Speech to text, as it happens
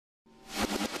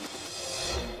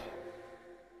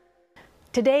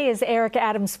Today is Eric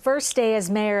Adams' first day as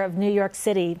mayor of New York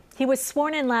City. He was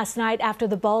sworn in last night after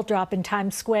the ball drop in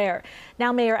Times Square.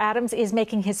 Now Mayor Adams is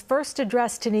making his first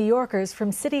address to New Yorkers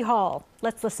from City Hall.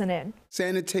 Let's listen in.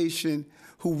 Sanitation,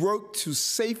 who worked to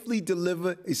safely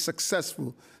deliver a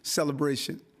successful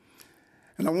celebration.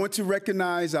 And I want to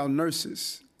recognize our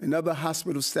nurses and other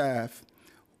hospital staff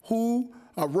who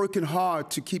are working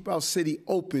hard to keep our city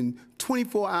open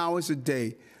 24 hours a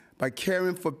day by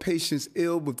caring for patients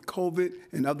ill with COVID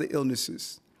and other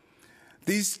illnesses.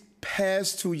 These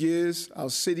past 2 years, our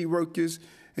city workers,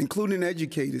 including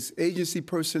educators, agency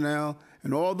personnel,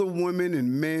 and all the women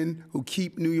and men who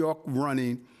keep New York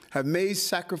running, have made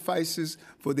sacrifices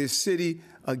for their city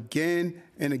again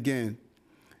and again.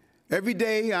 Every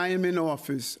day I am in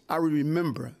office, I will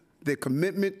remember their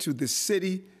commitment to the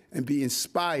city and be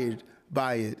inspired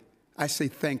by it. I say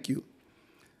thank you.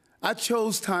 I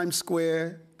chose Times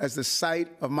Square as the site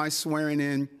of my swearing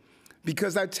in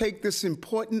because I take this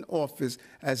important office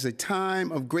as a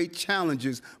time of great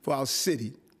challenges for our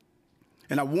city.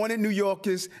 And I wanted New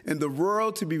Yorkers and the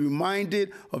world to be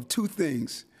reminded of two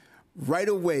things right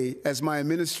away as my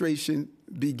administration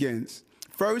begins.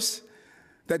 First,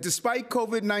 that despite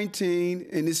COVID-19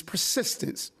 and its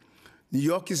persistence, New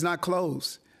York is not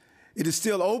closed. It is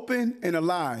still open and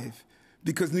alive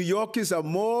because New Yorkers are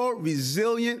more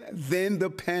resilient than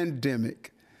the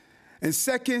pandemic. And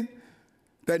second,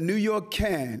 that New York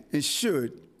can and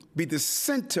should be the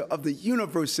center of the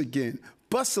universe again,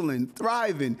 bustling,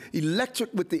 thriving,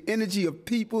 electric with the energy of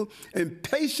people, and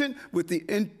patient with the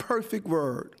imperfect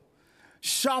word,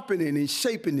 sharpening and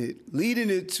shaping it, leading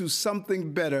it to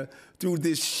something better through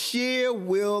this sheer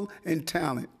will and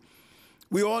talent.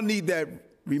 We all need that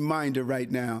reminder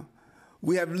right now.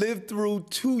 We have lived through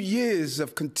 2 years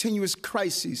of continuous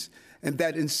crises, and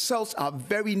that insults our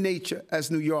very nature as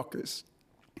New Yorkers.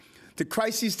 The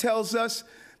crisis tells us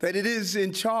that it is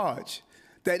in charge,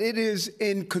 that it is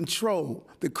in control.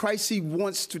 The crisis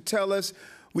wants to tell us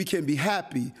we can be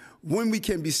happy, when we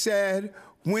can be sad,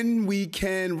 when we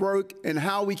can work, and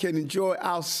how we can enjoy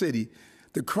our city.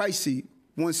 The crisis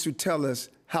wants to tell us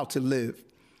how to live.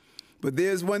 But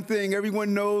there's one thing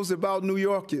everyone knows about New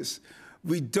Yorkers.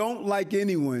 We don't like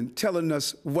anyone telling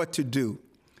us what to do.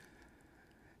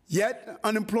 Yet,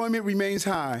 unemployment remains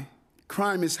high,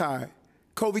 crime is high,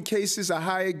 COVID cases are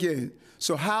high again.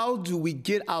 So how do we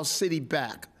get our city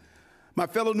back? My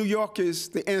fellow New Yorkers,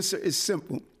 the answer is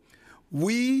simple.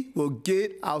 We will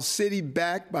get our city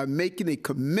back by making a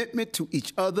commitment to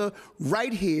each other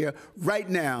right here, right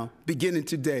now, beginning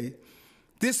today.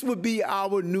 This will be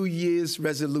our New Year's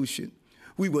resolution.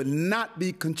 We will not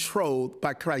be controlled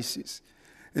by crises.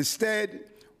 Instead,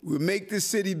 we'll make this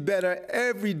city better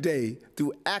every day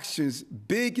through actions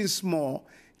big and small.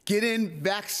 Getting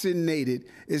vaccinated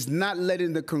is not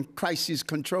letting the crisis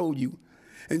control you.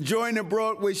 Enjoying a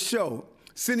Broadway show,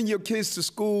 sending your kids to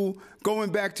school,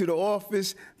 going back to the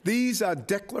office, these are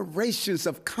declarations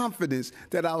of confidence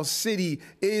that our city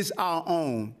is our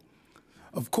own.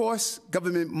 Of course,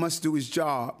 government must do its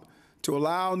job to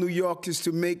allow New Yorkers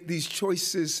to make these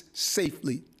choices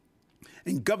safely.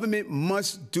 And government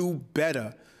must do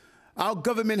better. Our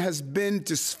government has been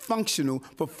dysfunctional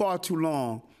for far too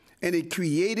long, and it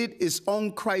created its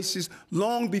own crisis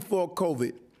long before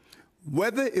COVID.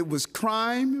 Whether it was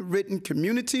crime-ridden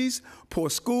communities, poor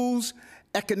schools,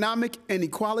 economic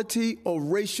inequality, or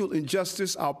racial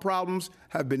injustice, our problems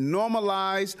have been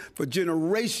normalized for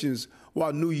generations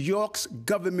while New York's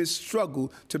government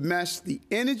struggled to match the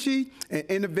energy and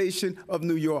innovation of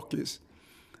New Yorkers.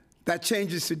 That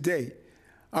changes today.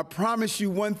 I promise you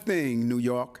one thing, New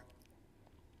York.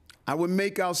 I will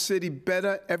make our city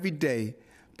better every day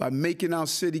by making our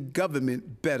city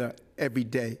government better every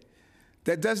day.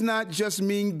 That does not just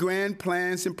mean grand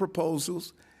plans and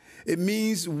proposals. It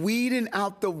means weeding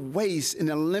out the waste and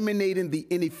eliminating the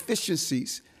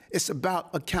inefficiencies. It's about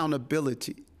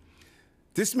accountability.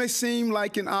 This may seem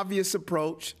like an obvious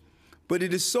approach, but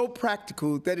it is so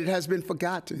practical that it has been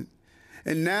forgotten.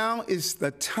 And now is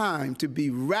the time to be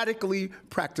radically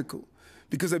practical,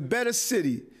 because a better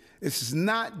city is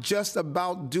not just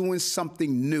about doing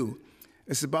something new.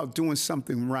 It's about doing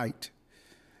something right.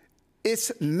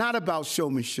 It's not about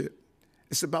showmanship.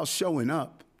 It's about showing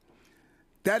up.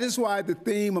 That is why the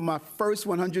theme of my first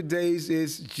 100 days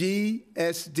is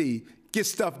GSD, get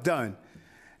stuff done.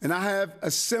 And I have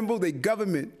assembled a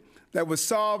government that will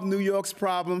solve New York's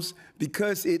problems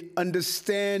because it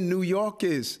understands New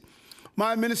Yorkers.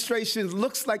 My administration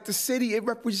looks like the city it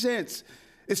represents.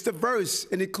 It's diverse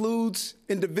and includes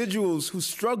individuals who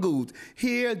struggled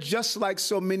here just like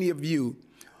so many of you,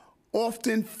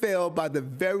 often failed by the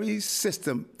very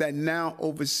system that now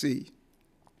oversee.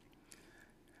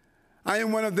 I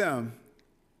am one of them.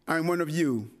 I am one of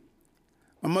you.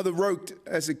 My mother worked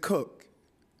as a cook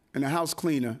and a house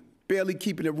cleaner, barely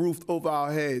keeping a roof over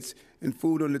our heads and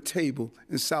food on the table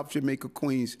in South Jamaica,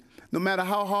 Queens, no matter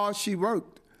how hard she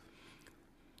worked.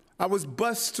 I was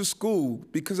bused to school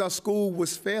because our school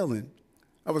was failing.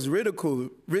 I was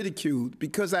ridiculed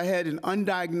because I had an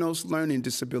undiagnosed learning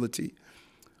disability.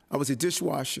 I was a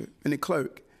dishwasher and a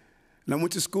clerk, and I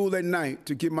went to school at night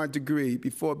to get my degree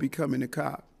before becoming a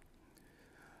cop.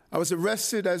 I was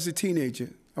arrested as a teenager.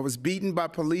 I was beaten by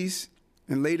police,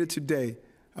 and later today,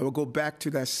 I will go back to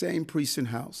that same precinct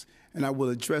house, and I will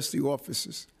address the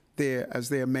officers there as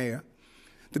their mayor.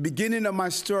 The beginning of my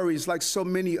story is like so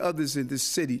many others in this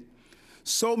city,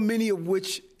 so many of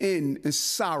which end in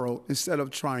sorrow instead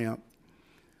of triumph.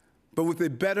 But with a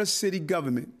better city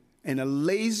government and a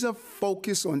laser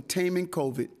focus on taming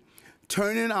COVID,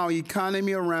 turning our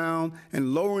economy around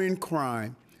and lowering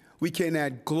crime, we can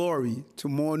add glory to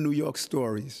more New York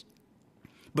stories.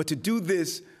 But to do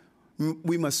this,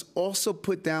 we must also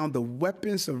put down the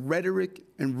weapons of rhetoric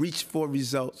and reach for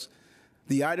results.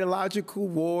 The ideological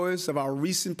wars of our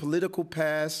recent political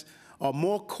past are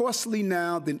more costly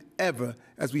now than ever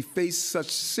as we face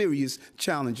such serious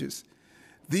challenges.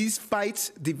 These fights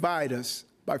divide us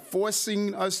by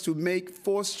forcing us to make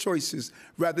forced choices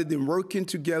rather than working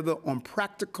together on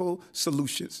practical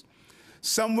solutions.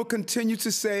 Some will continue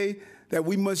to say that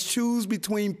we must choose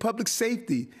between public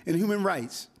safety and human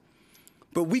rights,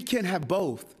 but we can't have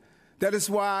both. That is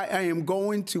why I am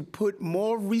going to put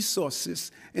more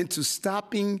resources into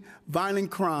stopping violent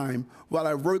crime while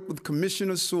I work with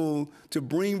Commissioner Sewell to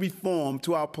bring reform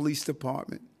to our police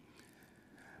department.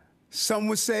 Some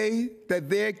would say that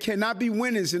there cannot be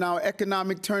winners in our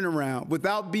economic turnaround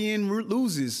without being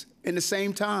losers in the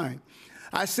same time.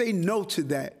 I say no to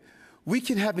that. We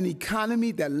can have an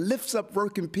economy that lifts up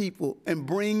working people and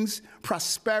brings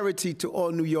prosperity to all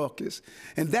New Yorkers.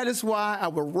 And that is why I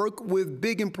will work with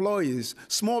big employers,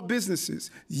 small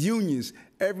businesses, unions,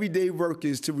 everyday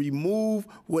workers to remove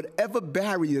whatever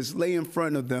barriers lay in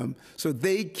front of them so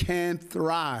they can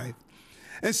thrive.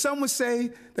 And some would say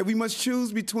that we must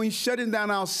choose between shutting down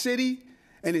our city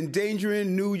and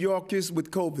endangering New Yorkers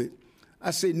with COVID. I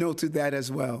say no to that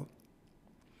as well.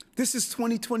 This is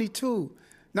 2022.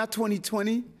 Not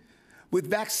 2020. With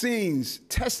vaccines,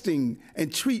 testing,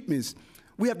 and treatments,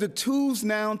 we have the tools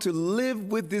now to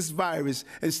live with this virus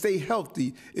and stay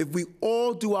healthy if we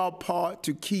all do our part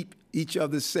to keep each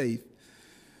other safe.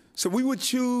 So we would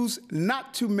choose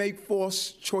not to make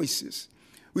forced choices.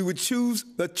 We would choose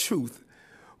the truth,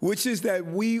 which is that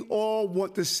we all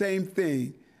want the same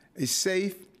thing, a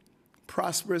safe,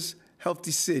 prosperous,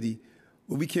 healthy city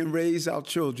where we can raise our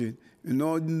children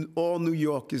and all New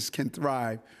Yorkers can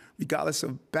thrive, regardless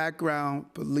of background,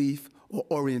 belief, or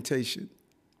orientation.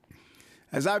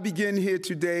 As I begin here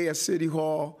today at City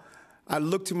Hall, I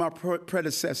look to my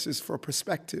predecessors for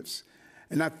perspectives,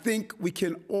 and I think we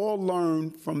can all learn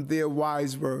from their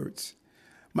wise words.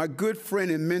 My good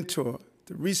friend and mentor,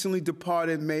 the recently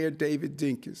departed Mayor David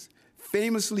Dinkins,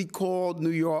 famously called New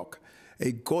York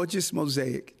a gorgeous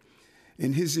mosaic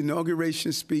in his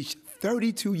inauguration speech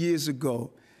 32 years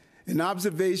ago, an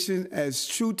observation as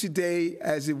true today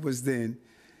as it was then.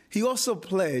 He also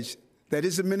pledged that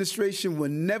his administration will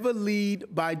never lead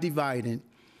by dividing,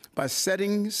 by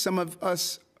setting some of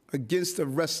us against the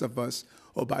rest of us,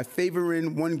 or by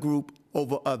favoring one group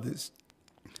over others.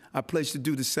 I pledge to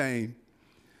do the same.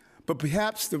 But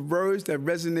perhaps the words that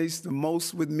resonates the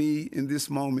most with me in this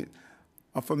moment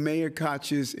are from Mayor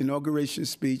Koch's inauguration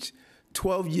speech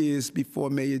 12 years before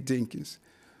Mayor Dinkins.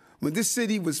 When this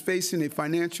city was facing a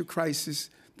financial crisis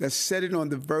that set it on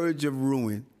the verge of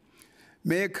ruin,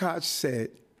 Mayor Koch said,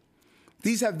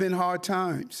 "These have been hard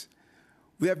times.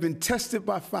 We have been tested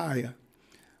by fire.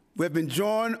 We have been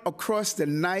drawn across the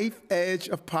knife edge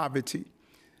of poverty.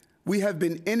 We have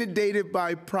been inundated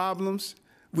by problems.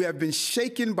 We have been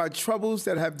shaken by troubles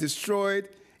that have destroyed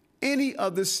any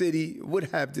other city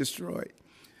would have destroyed.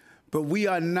 But we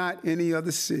are not any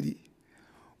other city.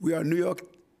 We are New York,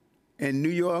 and New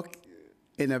York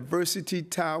and adversity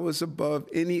towers above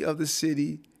any other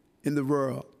city in the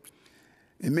world."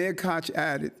 And Mayor Koch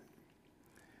added,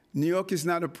 "New York is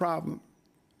not a problem.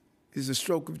 It's a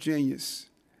stroke of genius.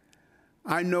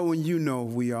 I know and you know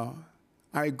we are."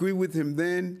 I agree with him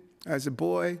then as a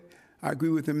boy. I agree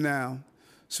with him now.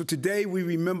 So today we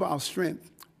remember our strength.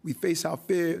 We face our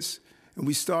fears, and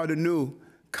we start anew,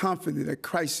 confident that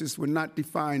crisis will not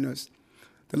define us.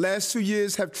 The last 2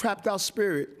 years have trapped our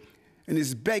spirit and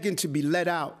is begging to be let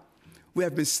out. We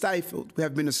have been stifled. We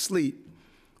have been asleep.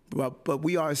 But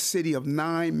we are a city of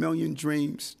 9 million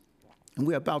dreams, and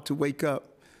we're about to wake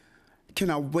up.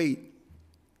 cannot wait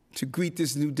to greet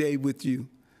this new day with you.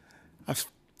 I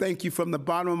thank you from the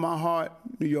bottom of my heart,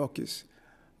 New Yorkers.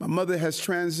 My mother has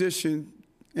transitioned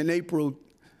in April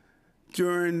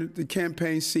during the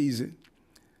campaign season,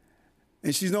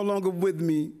 and she's no longer with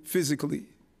me physically.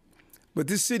 But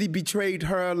this city betrayed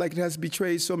her like it has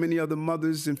betrayed so many other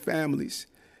mothers and families.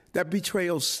 That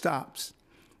betrayal stops.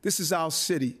 This is our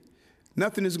city.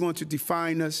 Nothing is going to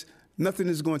define us. Nothing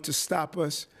is going to stop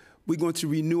us. We're going to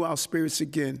renew our spirits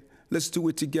again. Let's do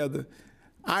it together.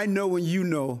 I know and you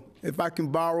know, if I can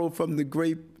borrow from the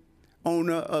great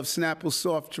owner of Snapple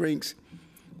soft drinks,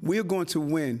 we're going to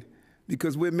win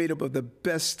because we're made up of the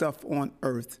best stuff on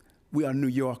earth. We are New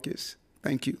Yorkers.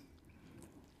 Thank you.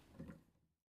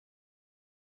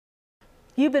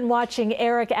 You've been watching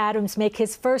Eric Adams make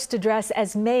his first address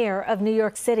as mayor of New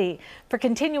York City. For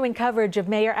continuing coverage of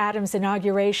Mayor Adams'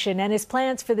 inauguration and his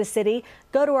plans for the city,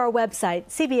 go to our website,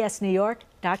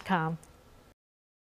 cbsnewyork.com.